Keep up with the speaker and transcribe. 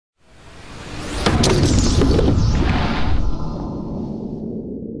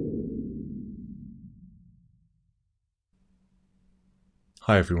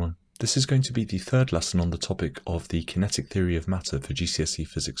Hi everyone, this is going to be the third lesson on the topic of the kinetic theory of matter for GCSE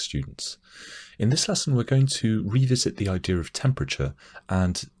Physics students. In this lesson we're going to revisit the idea of temperature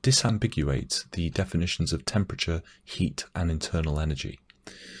and disambiguate the definitions of temperature, heat and internal energy.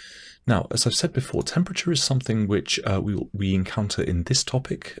 Now, as I've said before, temperature is something which we encounter in this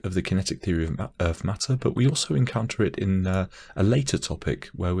topic of the kinetic theory of matter, but we also encounter it in a later topic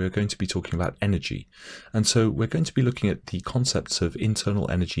where we're going to be talking about energy. And so we're going to be looking at the concepts of internal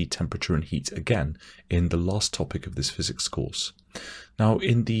energy, temperature and heat again in the last topic of this physics course. Now,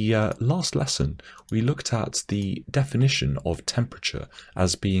 in the last lesson, we looked at the definition of temperature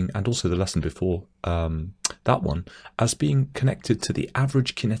as being, and also the lesson before that one, as being connected to the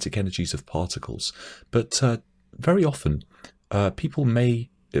average kinetic energies of particles. But very often, people may,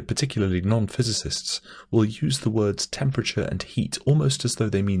 particularly non-physicists, will use the words temperature and heat almost as though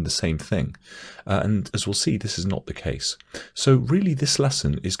they mean the same thing. And as we'll see, this is not the case. So really this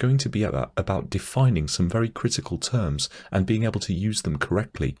lesson is going to be about defining some very critical terms and being able to use them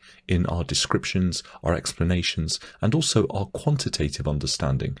correctly in our descriptions, our explanations, and also our quantitative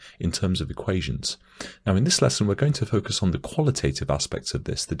understanding in terms of equations. Now in this lesson we're going to focus on the qualitative aspects of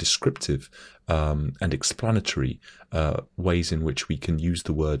this, the descriptive and explanatory ways in which we can use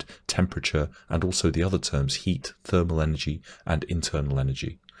the word temperature and also the other terms heat, thermal energy and internal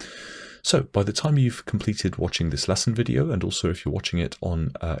energy. So by the time you've completed watching this lesson video, and also if you're watching it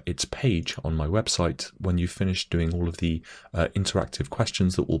on its page on my website, when you've finished doing all of the interactive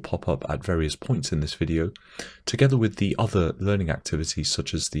questions that will pop up at various points in this video, together with the other learning activities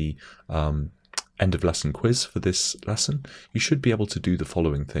such as the end of lesson quiz for this lesson, you should be able to do the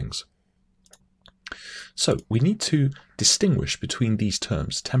following things. So we need to distinguish between these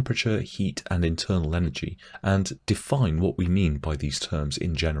terms, temperature, heat and internal energy, and define what we mean by these terms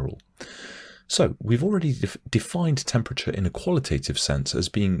in general. So we've already defined temperature in a qualitative sense as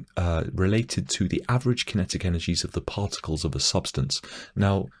being related to the average kinetic energies of the particles of a substance.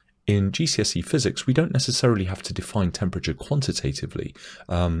 Now, in GCSE Physics, we don't necessarily have to define temperature quantitatively,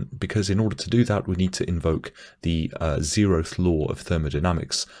 because in order to do that, we need to invoke the zeroth law of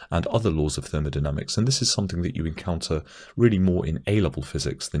thermodynamics and other laws of thermodynamics. And this is something that you encounter really more in A-level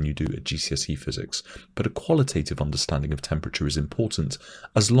physics than you do at GCSE Physics. But a qualitative understanding of temperature is important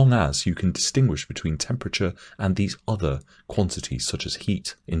as long as you can distinguish between temperature and these other quantities such as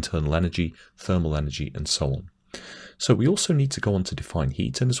heat, internal energy, thermal energy, and so on. So we also need to go on to define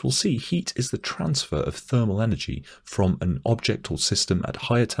heat, and as we'll see, heat is the transfer of thermal energy from an object or system at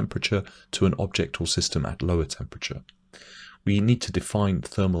higher temperature to an object or system at lower temperature. We need to define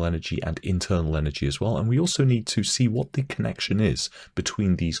thermal energy and internal energy as well, and we also need to see what the connection is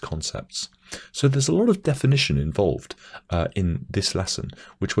between these concepts. So there's a lot of definition involved in this lesson,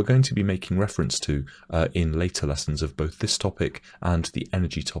 which we're going to be making reference to in later lessons of both this topic and the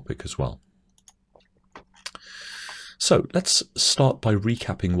energy topic as well. So let's start by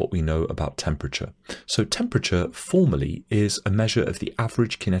recapping what we know about temperature. So temperature formally is a measure of the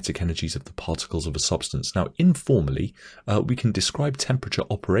average kinetic energies of the particles of a substance. Now informally, we can describe temperature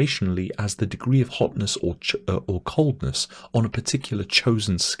operationally as the degree of hotness or coldness on a particular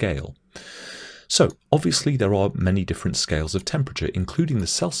chosen scale. So obviously there are many different scales of temperature, including the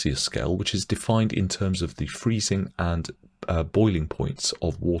Celsius scale, which is defined in terms of the freezing and boiling points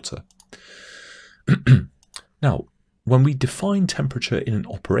of water. Now, when we define temperature in an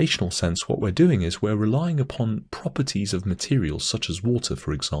operational sense, what we're doing is we're relying upon properties of materials such as water,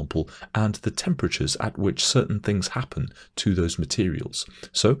 for example, and the temperatures at which certain things happen to those materials.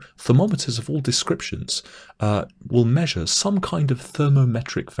 So thermometers of all descriptions will measure some kind of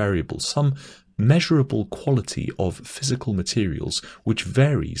thermometric variable, some measurable quality of physical materials which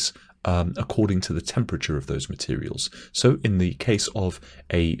varies according to the temperature of those materials. So in the case of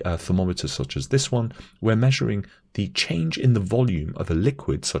a thermometer such as this one, we're measuring the change in the volume of a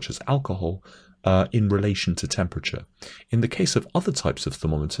liquid such as alcohol in relation to temperature. In the case of other types of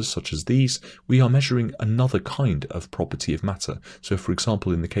thermometers such as these, we are measuring another kind of property of matter. So for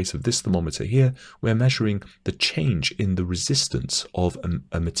example, in the case of this thermometer here, we're measuring the change in the resistance of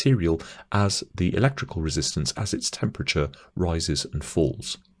a material as the electrical resistance as its temperature rises and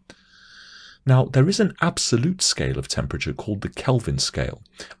falls. Now, there is an absolute scale of temperature called the Kelvin scale.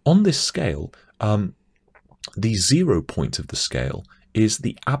 On this scale, the 0 point of the scale is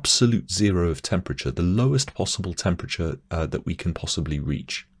the absolute zero of temperature, the lowest possible temperature that we can possibly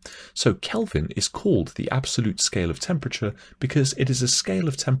reach. So Kelvin is called the absolute scale of temperature because it is a scale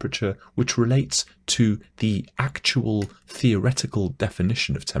of temperature which relates to the actual theoretical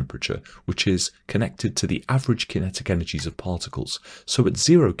definition of temperature, which is connected to the average kinetic energies of particles. So at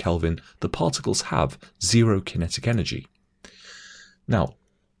 0 Kelvin, the particles have 0 kinetic energy. Now,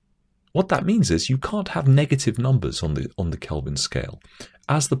 what that means is you can't have negative numbers on the Kelvin scale.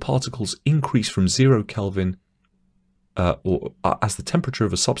 As the particles increase from 0 Kelvin, as the temperature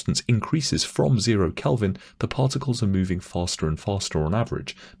of a substance increases from 0 Kelvin, the particles are moving faster and faster on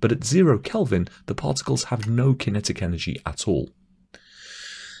average. But at 0 Kelvin, the particles have no kinetic energy at all.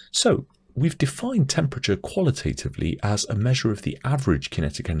 So, we've defined temperature qualitatively as a measure of the average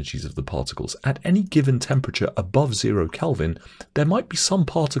kinetic energies of the particles. At any given temperature above 0 Kelvin, there might be some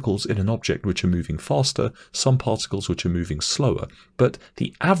particles in an object which are moving faster, some particles which are moving slower, but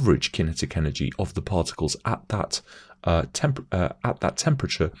the average kinetic energy of the particles at that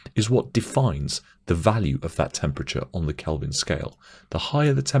temperature is what defines the value of that temperature on the Kelvin scale. The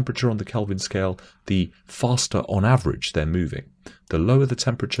higher the temperature on the Kelvin scale, the faster on average they're moving. The lower the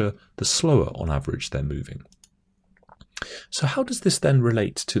temperature, the slower on average they're moving. So how does this then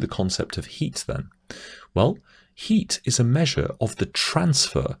relate to the concept of heat then? Well, heat is a measure of the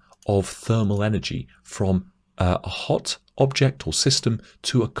transfer of thermal energy from a hot object or system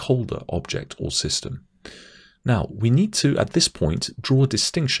to a colder object or system. Now, we need to, at this point, draw a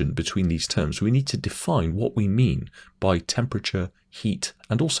distinction between these terms. We need to define what we mean by temperature, heat,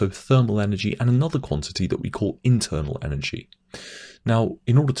 and also thermal energy, and another quantity that we call internal energy. Now,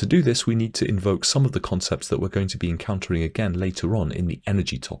 in order to do this, we need to invoke some of the concepts that we're going to be encountering again later on in the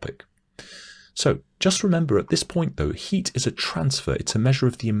energy topic. So, just remember at this point though, heat is a transfer. It's a measure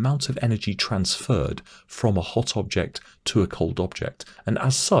of the amount of energy transferred from a hot object to a cold object. And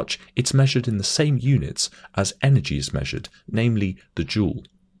as such, it's measured in the same units as energy is measured, namely the joule.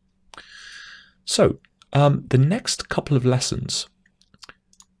 So, the next couple of lessons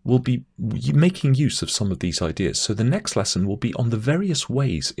will be making use of some of these ideas. So the next lesson will be on the various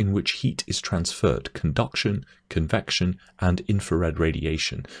ways in which heat is transferred: conduction, convection, and infrared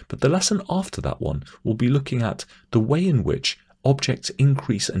radiation. But the lesson after that one will be looking at the way in which objects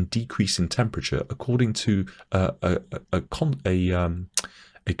increase and decrease in temperature according to a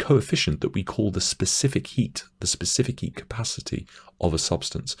coefficient that we call the specific heat capacity of a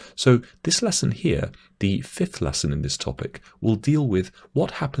substance. So this lesson here, the fifth lesson in this topic, will deal with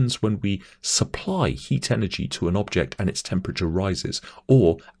what happens when we supply heat energy to an object and its temperature rises,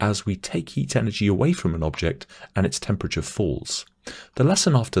 or as we take heat energy away from an object and its temperature falls. The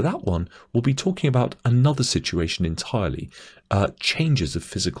lesson after that one will be talking about another situation entirely, changes of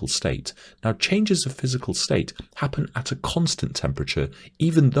physical state. Now, changes of physical state happen at a constant temperature,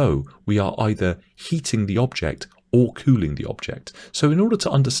 even though we are either heating the object or cooling the object. So in order to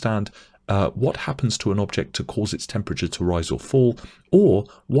understand what happens to an object to cause its temperature to rise or fall, or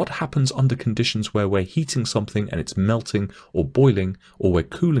what happens under conditions where we're heating something and it's melting or boiling, or we're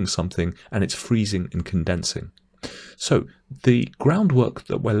cooling something and it's freezing and condensing. So the groundwork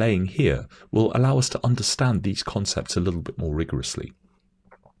that we're laying here will allow us to understand these concepts a little bit more rigorously.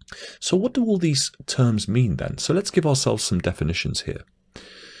 So what do all these terms mean then? So let's give ourselves some definitions here.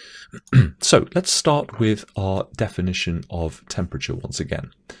 So let's start with our definition of temperature once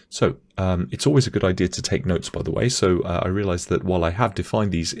again. So it's always a good idea to take notes, by the way. So I realize that while I have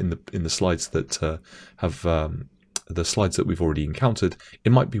defined these in the slides that the slides that we've already encountered,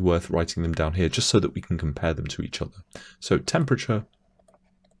 it might be worth writing them down here just so that we can compare them to each other. So temperature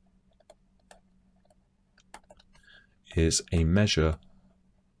is a measure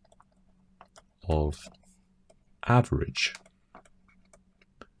of average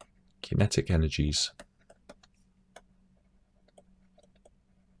kinetic energies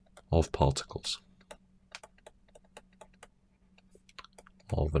of particles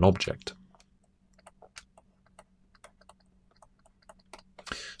of an object.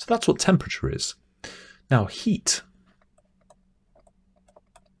 So that's what temperature is. Now, heat.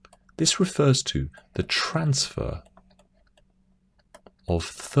 This refers to the transfer of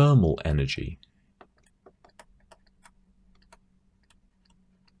thermal energy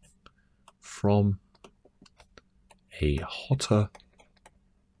from a hotter,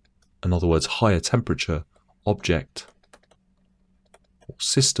 in other words, higher temperature object or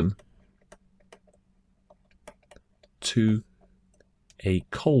system to a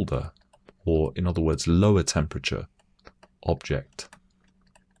colder, or in other words, lower temperature object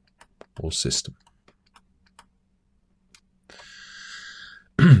or system.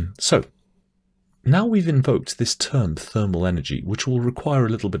 So, now we've invoked this term thermal energy, which will require a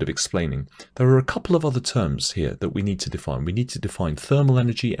little bit of explaining. There are a couple of other terms here that we need to define. We need to define thermal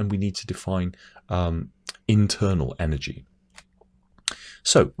energy and we need to define internal energy.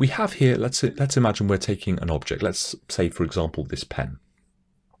 So we have here, let's imagine we're taking an object. Let's say, for example, this pen.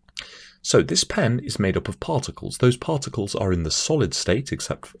 So this pen is made up of particles. Those particles are in the solid state,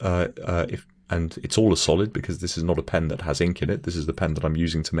 except and it's all a solid because this is not a pen that has ink in it. This is the pen that I'm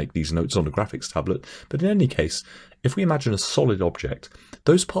using to make these notes on a graphics tablet. But in any case, if we imagine a solid object,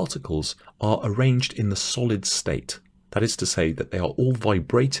 those particles are arranged in the solid state. That is to say that they are all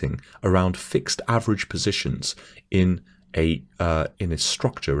vibrating around fixed average positions in a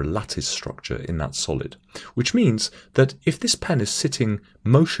structure, a lattice structure in that solid. Which means that if this pen is sitting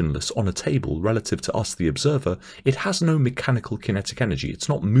motionless on a table relative to us, the observer, it has no mechanical kinetic energy. It's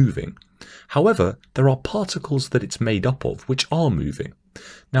not moving. However, there are particles that it's made up of which are moving.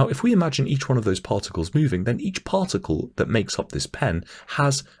 Now, if we imagine each one of those particles moving, then each particle that makes up this pen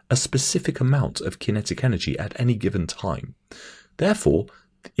has a specific amount of kinetic energy at any given time. Therefore,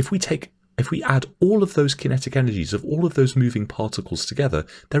 if we add all of those kinetic energies of all of those moving particles together,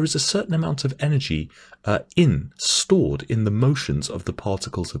 there is a certain amount of energy stored in the motions of the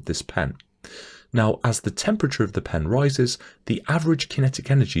particles of this pen. Now, as the temperature of the pen rises, the average kinetic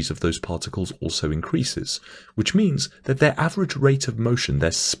energies of those particles also increases, which means that their average rate of motion,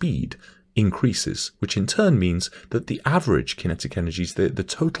 their speed, increases, which in turn means that the average kinetic energies, the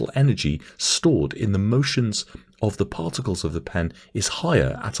total energy stored in the motions of the particles of the pen, is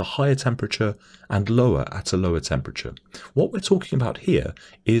higher at a higher temperature and lower at a lower temperature. What we're talking about here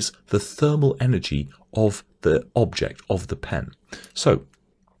is the thermal energy of the object, of the pen. So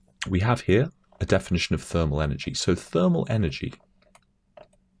we have here a definition of thermal energy. So thermal energy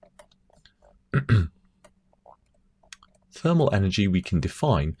thermal energy we can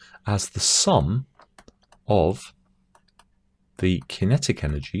define as the sum of the kinetic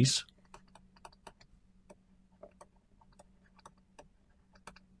energies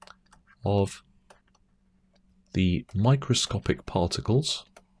of the microscopic particles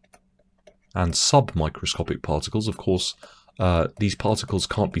and submicroscopic particles. Of course, these particles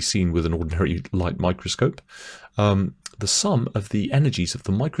can't be seen with an ordinary light microscope. The sum of the energies of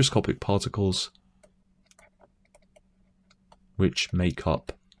the microscopic particles which make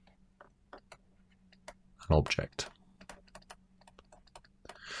up an object.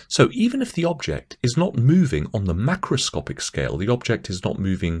 So even if the object is not moving on the macroscopic scale, the object is not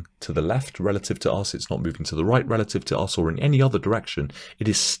moving to the left relative to us, it's not moving to the right relative to us, or in any other direction, it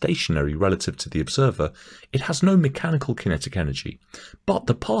is stationary relative to the observer, it has no mechanical kinetic energy. But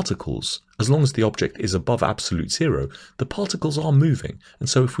the particles, as long as the object is above absolute zero, the particles are moving. And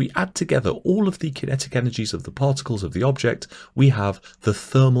so if we add together all of the kinetic energies of the particles of the object, we have the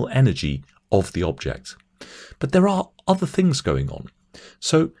thermal energy of the object. But there are other things going on.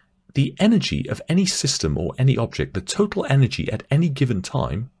 So the energy of any system or any object, the total energy at any given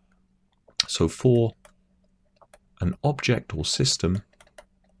time, so for an object or system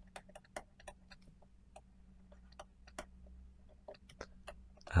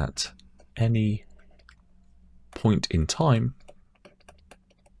at any point in time,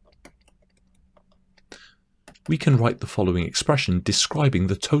 we can write the following expression describing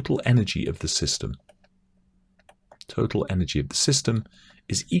the total energy of the system. Total energy of the system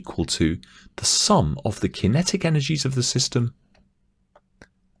is equal to the sum of the kinetic energies of the system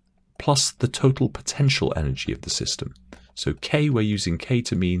plus the total potential energy of the system. So K, we're using K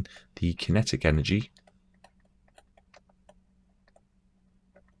to mean the kinetic energy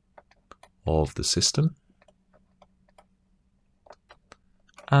of the system,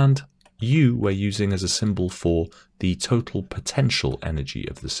 and U we're using as a symbol for the total potential energy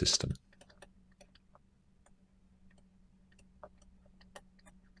of the system.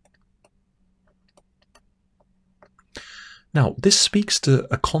 Now, this speaks to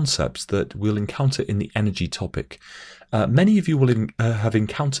a concept that we'll encounter in the energy topic. Many of you will have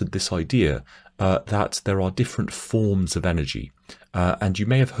encountered this idea that there are different forms of energy, and you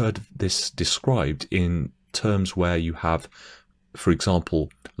may have heard this described in terms where you have, for example,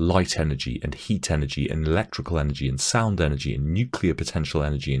 light energy and heat energy and electrical energy and sound energy and nuclear potential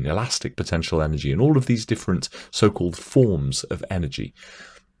energy and elastic potential energy and all of these different so-called forms of energy.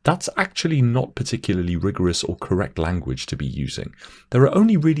 That's actually not particularly rigorous or correct language to be using. There are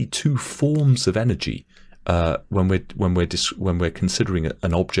only really two forms of energy when we're considering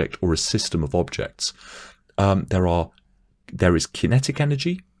an object or a system of objects. There is kinetic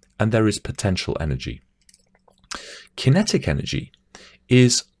energy and there is potential energy. Kinetic energy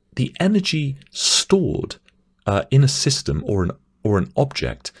is the energy stored in a system or an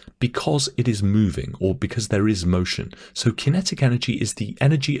object because it is moving or because there is motion. So kinetic energy is the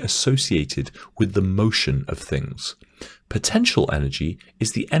energy associated with the motion of things. Potential energy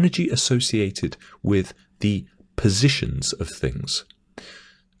is the energy associated with the positions of things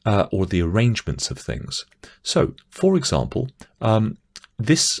or the arrangements of things. So, for example,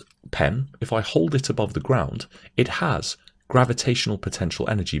 this pen, if I hold it above the ground, it has gravitational potential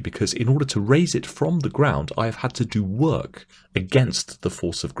energy, because in order to raise it from the ground, I have had to do work against the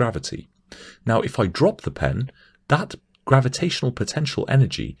force of gravity. Now, if I drop the pen, that gravitational potential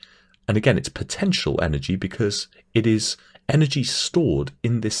energy, and again, it's potential energy because it is energy stored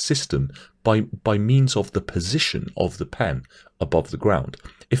in this system by means of the position of the pen above the ground.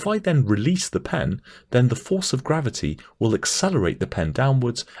 If I then release the pen, then the force of gravity will accelerate the pen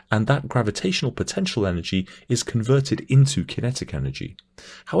downwards, and that gravitational potential energy is converted into kinetic energy.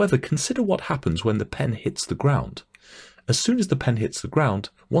 However, consider what happens when the pen hits the ground. As soon as the pen hits the ground,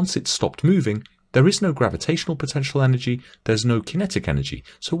 once it's stopped moving, there is no gravitational potential energy, there's no kinetic energy.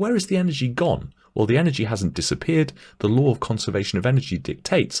 So where is the energy gone? Well, the energy hasn't disappeared. The law of conservation of energy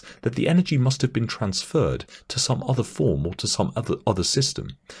dictates that the energy must have been transferred to some other form or to some other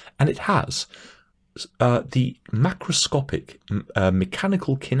system. And it has. The macroscopic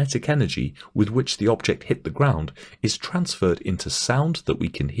mechanical kinetic energy with which the object hit the ground is transferred into sound that we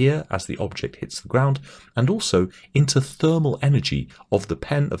can hear as the object hits the ground, and also into thermal energy of the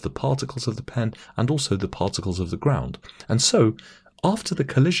pen, of the particles of the pen, and also the particles of the ground. And so, after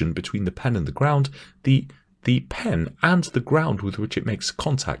the collision between the pen and the ground, the pen and the ground with which it makes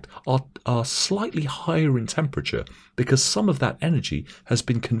contact are slightly higher in temperature, because some of that energy has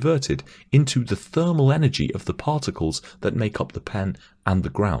been converted into the thermal energy of the particles that make up the pen and the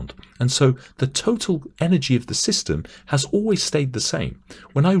ground. And so the total energy of the system has always stayed the same.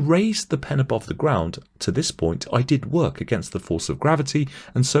 When I raised the pen above the ground to this point, I did work against the force of gravity,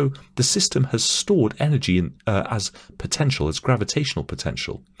 and so the system has stored energy as potential, as gravitational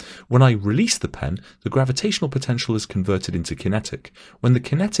potential. When I release the pen, the gravitational potential is converted into kinetic. When the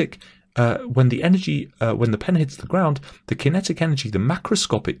pen hits the ground, the kinetic energy, the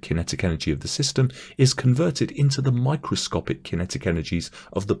macroscopic kinetic energy of the system, is converted into the microscopic kinetic energies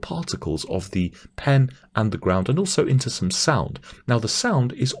of the particles of the pen and the ground, and also into some sound. Now, the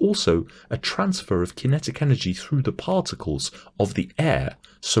sound is also a transfer of kinetic energy through the particles of the air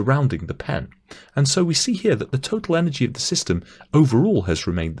surrounding the pen. And so we see here that the total energy of the system overall has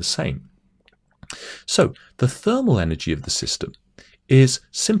remained the same. So, the thermal energy of the system is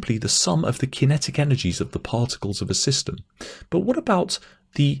simply the sum of the kinetic energies of the particles of a system. But what about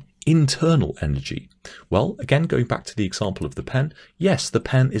the internal energy? Well, again, going back to the example of the pen, yes, the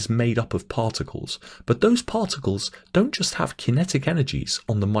pen is made up of particles, but those particles don't just have kinetic energies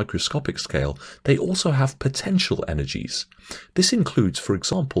on the microscopic scale, they also have potential energies. This includes, for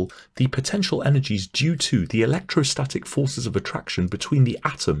example, the potential energies due to the electrostatic forces of attraction between the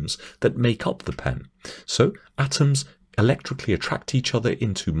atoms that make up the pen. So, atoms electrically attract each other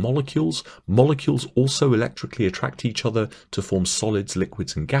into molecules. Molecules also electrically attract each other to form solids,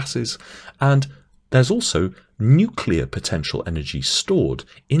 liquids, and gases. And there's also nuclear potential energy stored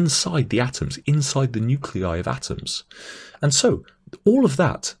inside the atoms, inside the nuclei of atoms. And so all of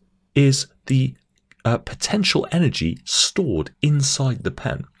that is the potential energy stored inside the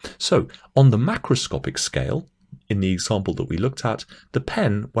pen. So on the macroscopic scale, in the example that we looked at, the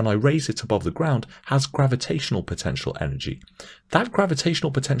pen, when I raise it above the ground, has gravitational potential energy. That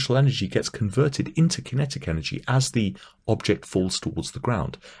gravitational potential energy gets converted into kinetic energy as the object falls towards the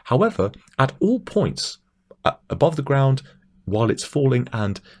ground. However, at all points above the ground, while it's falling,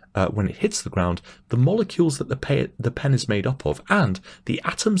 and when it hits the ground, the molecules that the pen is made up of and the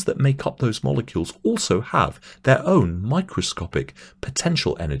atoms that make up those molecules also have their own microscopic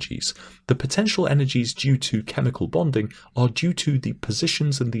potential energies. The potential energies due to chemical bonding are due to the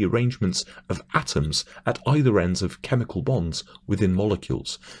positions and the arrangements of atoms at either ends of chemical bonds within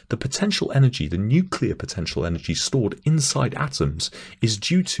molecules. The potential energy, the nuclear potential energy stored inside atoms, is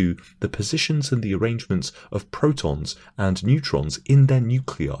due to the positions and the arrangements of protons and neutrons in their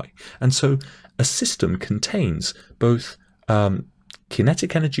nuclei. And so a system contains both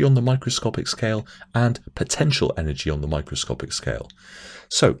kinetic energy on the microscopic scale and potential energy on the microscopic scale.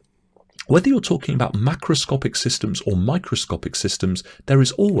 So whether you're talking about macroscopic systems or microscopic systems, there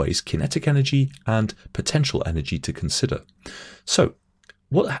is always kinetic energy and potential energy to consider. So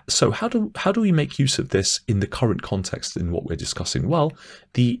how do we make use of this in the current context in what we're discussing? Well,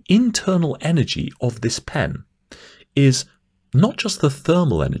 the internal energy of this pen is not just the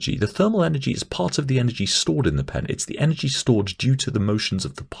thermal energy. The thermal energy is part of the energy stored in the pen. It's the energy stored due to the motions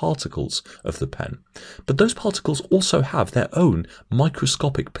of the particles of the pen. But those particles also have their own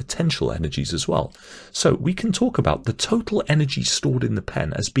microscopic potential energies as well. So we can talk about the total energy stored in the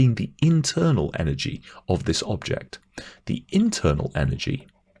pen as being the internal energy of this object. The internal energy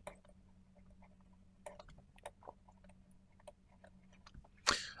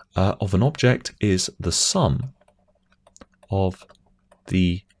of an object is the sum of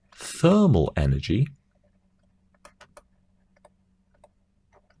the thermal energy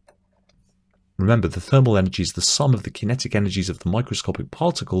Remember, the thermal energy is the sum of the kinetic energies of the microscopic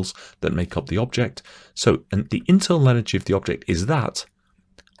particles that make up the object. So, and the internal energy of the object is that,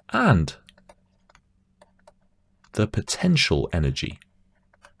 and the potential energy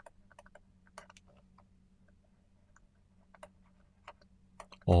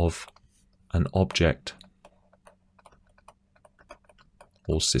of an object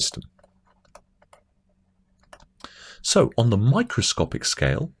or system. So, on the microscopic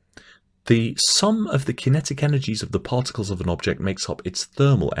scale, the sum of the kinetic energies of the particles of an object makes up its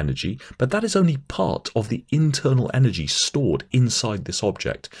thermal energy, but that is only part of the internal energy stored inside this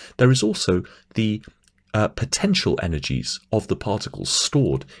object. There is also the potential energies of the particles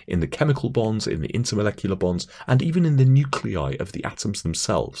stored in the chemical bonds, in the intermolecular bonds, and even in the nuclei of the atoms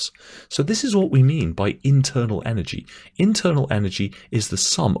themselves. So this is what we mean by internal energy. Internal energy is the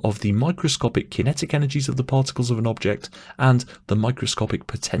sum of the microscopic kinetic energies of the particles of an object and the microscopic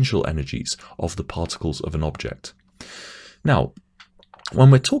potential energies of the particles of an object. Now,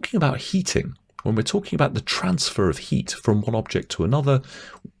 when we're talking about heating, when we're talking about the transfer of heat from one object to another,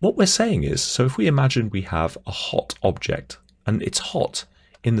 what we're saying is, so if we imagine we have a hot object, and it's hot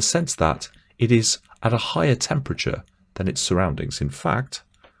in the sense that it is at a higher temperature than its surroundings. In fact,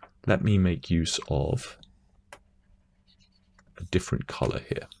 let me make use of a different color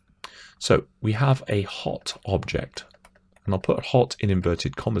here. So we have a hot object, and I'll put hot in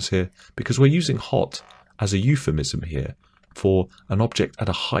inverted commas here because we're using hot as a euphemism here for an object at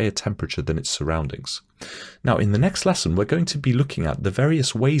a higher temperature than its surroundings. Now, in the next lesson, we're going to be looking at the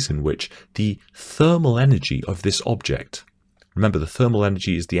various ways in which the thermal energy of this object, remember the thermal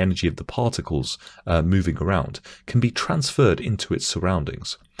energy is the energy of the particles moving around, can be transferred into its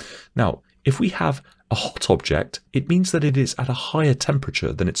surroundings. Now, if we have a hot object, it means that it is at a higher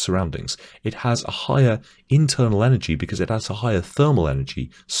temperature than its surroundings. It has a higher internal energy because it has a higher thermal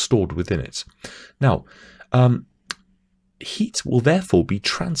energy stored within it. Now, heat will therefore be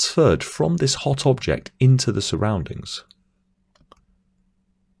transferred from this hot object into the surroundings,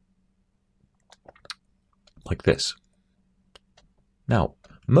 like this. Now,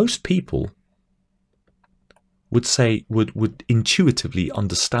 most people would intuitively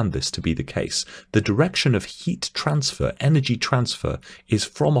understand this to be the case. The direction of heat transfer, energy transfer, is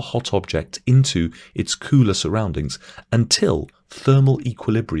from a hot object into its cooler surroundings until thermal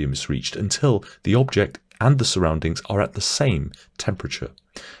equilibrium is reached, until the object and the surroundings are at the same temperature.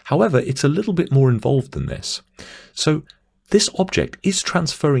 However, it's a little bit more involved than this. So this object is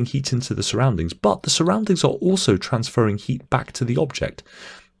transferring heat into the surroundings, but the surroundings are also transferring heat back to the object.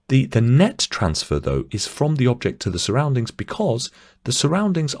 The net transfer, though, is from the object to the surroundings because the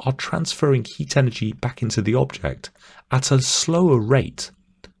surroundings are transferring heat energy back into the object at a slower rate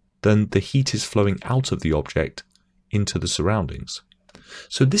than the heat is flowing out of the object into the surroundings.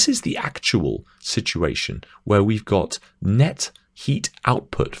 So this is the actual situation where we've got net heat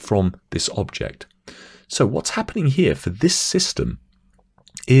output from this object. So what's happening here for this system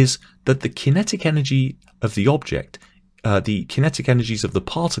is that the kinetic energy of the object, the kinetic energies of the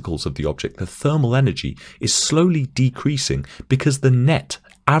particles of the object, the thermal energy, is slowly decreasing because the net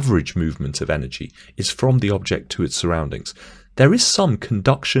average movement of energy is from the object to its surroundings. There is some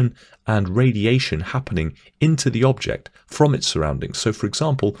conduction and radiation happening into the object from its surroundings. So, for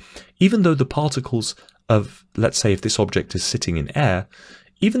example, even though the particles of, let's say if this object is sitting in air,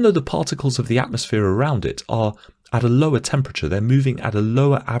 even though the particles of the atmosphere around it are at a lower temperature, they're moving at a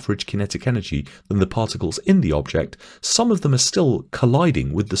lower average kinetic energy than the particles in the object, some of them are still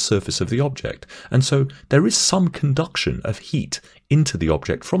colliding with the surface of the object. And so there is some conduction of heat into the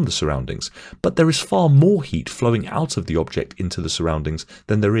object from the surroundings, but there is far more heat flowing out of the object into the surroundings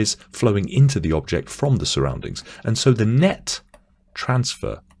than there is flowing into the object from the surroundings. And so the net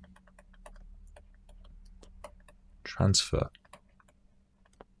transfer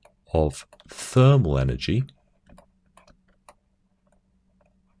of thermal energy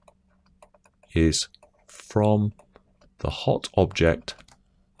is from the hot object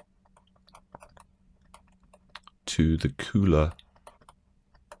to the cooler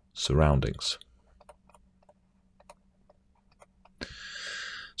surroundings.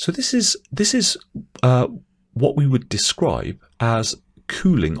 So this is what we would describe as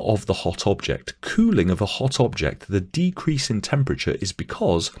cooling of the hot object. Cooling of a hot object, the decrease in temperature is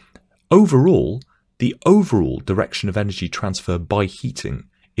because overall, the overall direction of energy transfer by heating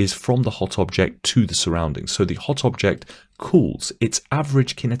is from the hot object to the surroundings. So the hot object cools. Its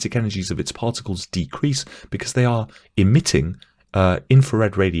average kinetic energies of its particles decrease because they are emitting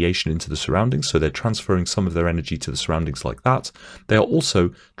infrared radiation into the surroundings, so they're transferring some of their energy to the surroundings like that. They are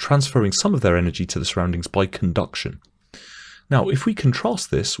also transferring some of their energy to the surroundings by conduction. Now, if we contrast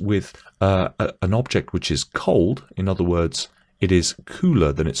this with an object which is cold, in other words, it is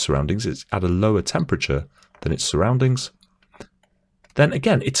cooler than its surroundings, it's at a lower temperature than its surroundings, then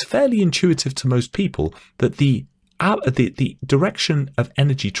again, it's fairly intuitive to most people that the direction of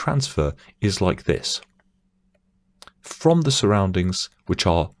energy transfer is like this. From the surroundings, which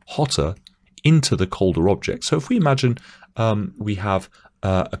are hotter, into the colder object. So if we imagine we have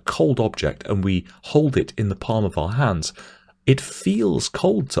a cold object and we hold it in the palm of our hands, it feels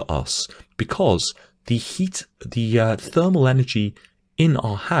cold to us because the heat, the thermal energy in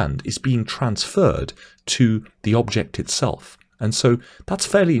our hand is being transferred to the object itself. And so that's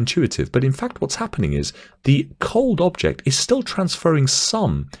fairly intuitive. But in fact, what's happening is the cold object is still transferring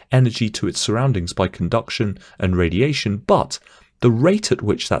some energy to its surroundings by conduction and radiation, but the rate at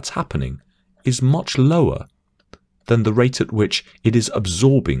which that's happening is much lower than the rate at which it is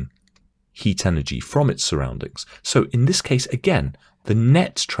absorbing heat energy from its surroundings. So in this case, again, the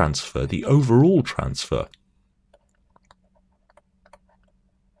net transfer, the overall transfer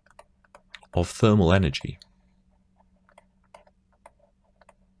of thermal energy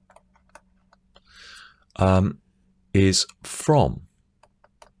is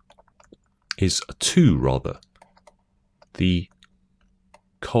to the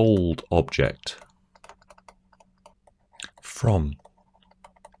cold object from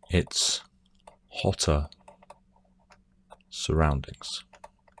its hotter surroundings.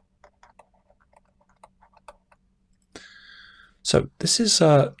 So this is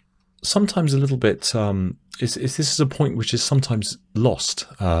sometimes a little bit, this is a point which is sometimes lost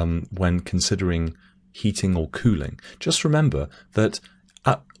when considering heating or cooling. Just remember that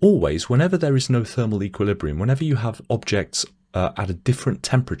always, whenever there is no thermal equilibrium, whenever you have objects at a different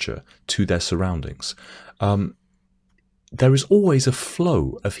temperature to their surroundings, there is always a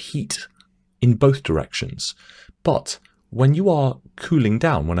flow of heat in both directions. But when you are cooling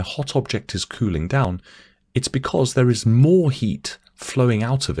down, when a hot object is cooling down, it's because there is more heat flowing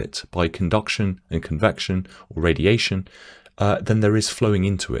out of it by conduction and convection or radiation than there is flowing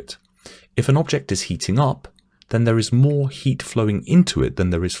into it. If an object is heating up, then there is more heat flowing into it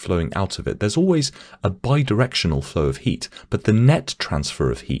than there is flowing out of it. There's always a bidirectional flow of heat, but the net transfer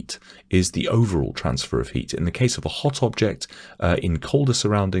of heat is the overall transfer of heat. In the case of a hot object in colder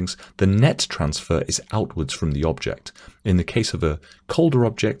surroundings, the net transfer is outwards from the object. In the case of a colder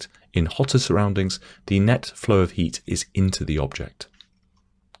object in hotter surroundings, the net flow of heat is into the object.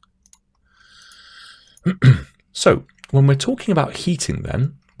 So, when we're talking about heating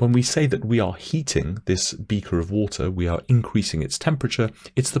then, when we say that we are heating this beaker of water, we are increasing its temperature,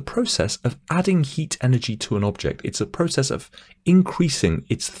 it's the process of adding heat energy to an object. It's a process of increasing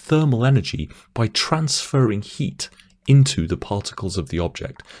its thermal energy by transferring heat into the particles of the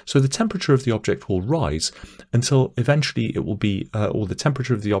object. So the temperature of the object will rise until eventually it will be, or the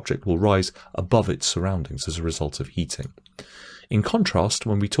temperature of the object will rise above its surroundings as a result of heating. In contrast,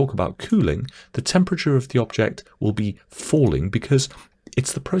 when we talk about cooling, the temperature of the object will be falling because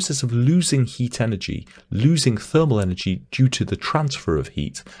it's the process of losing heat energy, losing thermal energy due to the transfer of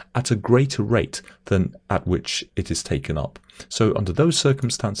heat at a greater rate than at which it is taken up. So under those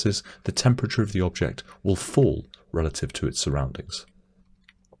circumstances, the temperature of the object will fall relative to its surroundings.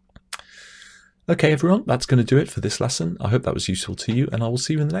 Okay, everyone, that's going to do it for this lesson. I hope that was useful to you, and I will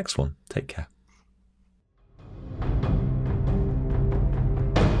see you in the next one. Take care.